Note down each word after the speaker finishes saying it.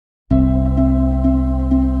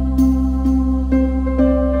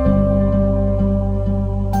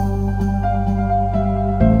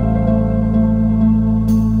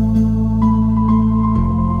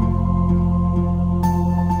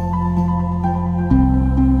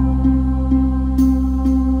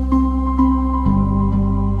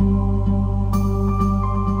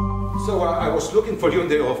looking for you in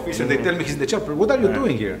the office, and they tell me he's in the chapel. What are you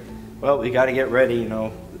doing here? Well, we got to get ready, you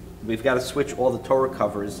know. We've got to switch all the Torah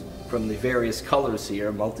covers from the various colors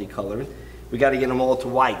here, multicolored. We got to get them all to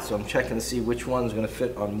white, so I'm checking to see which one's going to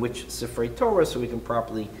fit on which Sifrei Torah so we can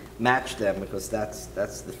properly match them, because that's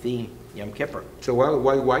the theme, Yom Kippur. So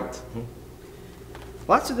why white?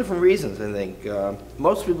 Lots of different reasons, I think.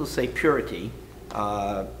 Most people say purity,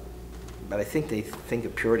 but I think they think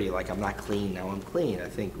of purity like I'm not clean, now I'm clean. I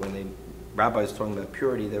think when the rabbis talking about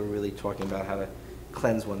purity, they were really talking about how to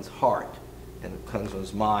cleanse one's heart and cleanse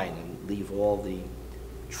one's mind and leave all the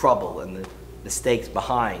trouble and the mistakes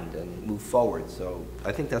behind and move forward. So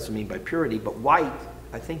I think that's what I mean by purity. But white,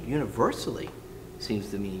 I think universally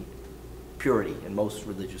seems to mean purity in most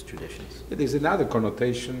religious traditions. There's another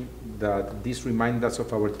connotation that this reminds us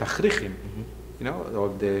of our tachrichim, you know,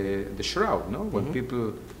 of the shroud, no? When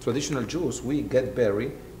people, traditional Jews, we get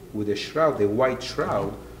buried with a shroud, a white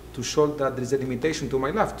shroud, to show that there is a limitation to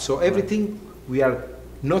my life. So everything we are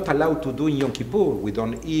not allowed to do in Yom Kippur. We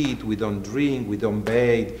don't eat, we don't drink, we don't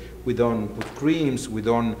bathe, we don't put creams, we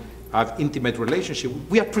don't have intimate relationship.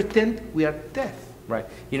 We are pretend we are death. Right.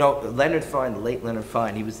 You know, Leonard Fine, the late Leonard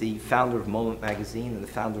Fine, he was the founder of Moment Magazine and the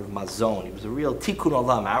founder of Mazon. He was a real tikkun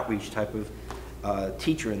olam, outreach type of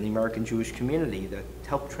teacher in the American Jewish community that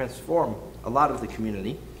helped transform a lot of the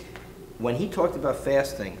community. When he talked about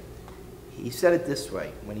fasting, he said it this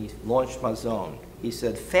way, when he launched Mazon. He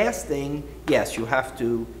said, fasting, yes, you have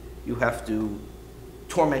to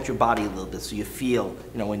torment your body a little bit so you feel,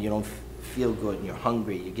 you know, when you don't feel good and you're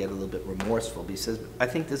hungry, you get a little bit remorseful. But he says, I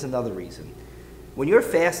think there's another reason. When you're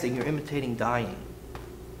fasting, you're imitating dying.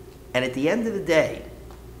 And at the end of the day,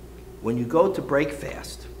 when you go to break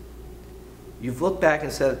fast, you've looked back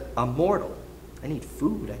and said, I'm mortal. I need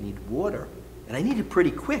food, I need water, and I need it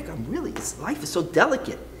pretty quick. Life is so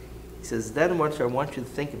delicate. He says, then what I want you to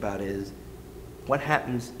think about is, what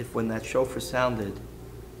happens if when that shofar sounded,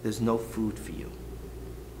 there's no food for you?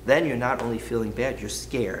 Then you're not only feeling bad, you're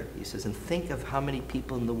scared. He says, and think of how many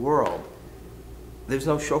people in the world, there's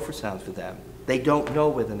no shofar sound for them. They don't know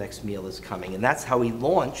where the next meal is coming. And that's how he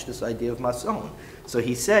launched this idea of Mazon. So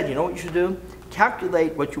he said, you know what you should do?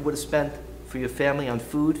 Calculate what you would have spent for your family on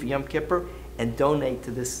food for Yom Kippur and donate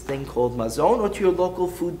to this thing called Mazon or to your local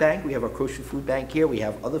food bank. We have a kosher food bank here. We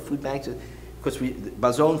have other food banks. Because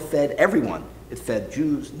Mazon fed everyone. It fed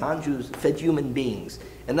Jews, non-Jews, it fed human beings.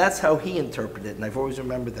 And that's how he interpreted it. And I've always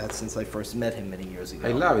remembered that since I first met him many years ago.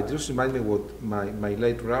 I love it. It just reminds me what my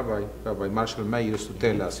late Rabbi Marshall May, used to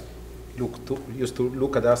tell us. Used to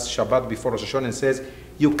look at us Shabbat before Rosh Hashanah and says,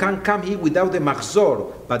 you can come here without the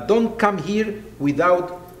machzor, but don't come here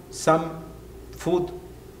without some food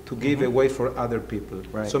to give away for other people.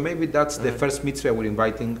 Right. So maybe that's the first mitzvah we're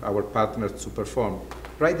inviting our partners to perform.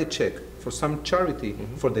 Write a check for some charity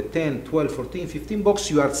for the 10, 12, 14, 15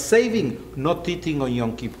 bucks you are saving not eating on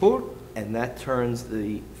Yom Kippur. And that turns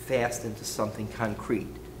the fast into something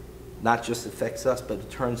concrete. Not just affects us, but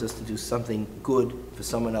it turns us to do something good for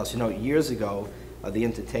someone else. You know, years ago, the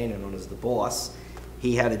entertainer known as the Boss,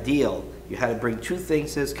 he had a deal. You had to bring two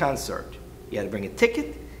things to his concert. You had to bring a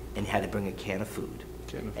ticket, and you had to bring a can of food.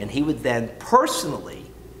 And he would then personally,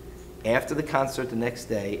 after the concert the next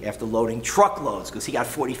day, after loading truckloads, because he got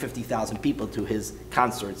 40, 50,000 people to his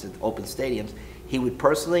concerts at open stadiums, he would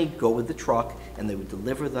personally go with the truck, and they would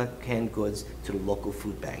deliver the canned goods to the local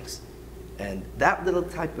food banks. And that little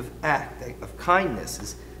type of act of kindness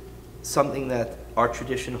is something that our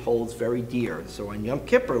tradition holds very dear. So on Yom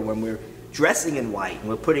Kippur, when we're dressing in white, and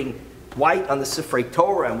we're putting white on the Sifrei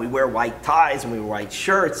Torah, and we wear white ties, and we wear white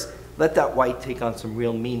shirts, let that white take on some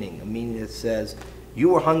real meaning, a meaning that says, you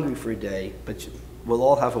were hungry for a day, but we'll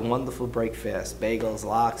all have a wonderful break fast. Bagels,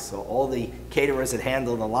 lox, so all the caterers that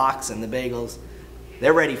handle the lox and the bagels,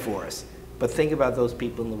 they're ready for us. But think about those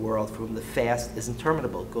people in the world for whom the fast is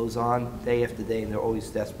interminable. It goes on day after day, and they're always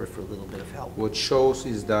desperate for a little bit of help. What shows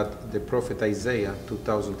is that the prophet Isaiah,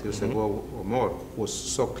 2,000 years ago or more, was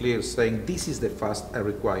so clear, saying, this is the fast I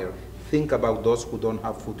require. Think about those who don't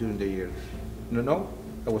have food during the year. No,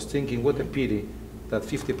 I was thinking, what a pity that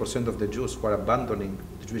 50% of the Jews who are abandoning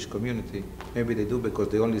the Jewish community, maybe they do because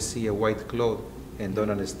they only see a white cloth and don't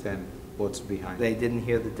understand what's behind. They didn't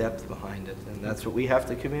hear the depth behind it, and that's what we have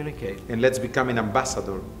to communicate. And let's become an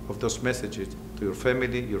ambassador of those messages to your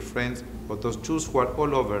family, your friends, or those Jews who are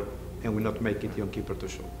all over and will not make it Yom Kippur to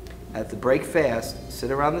show. At the break fast,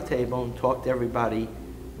 sit around the table and talk to everybody.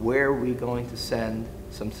 Where are we going to send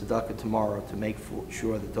some tzedakah tomorrow to make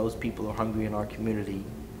sure that those people who are hungry in our community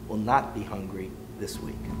will not be hungry this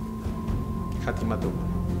week? Chatima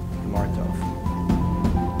Tova. Gemara Tov.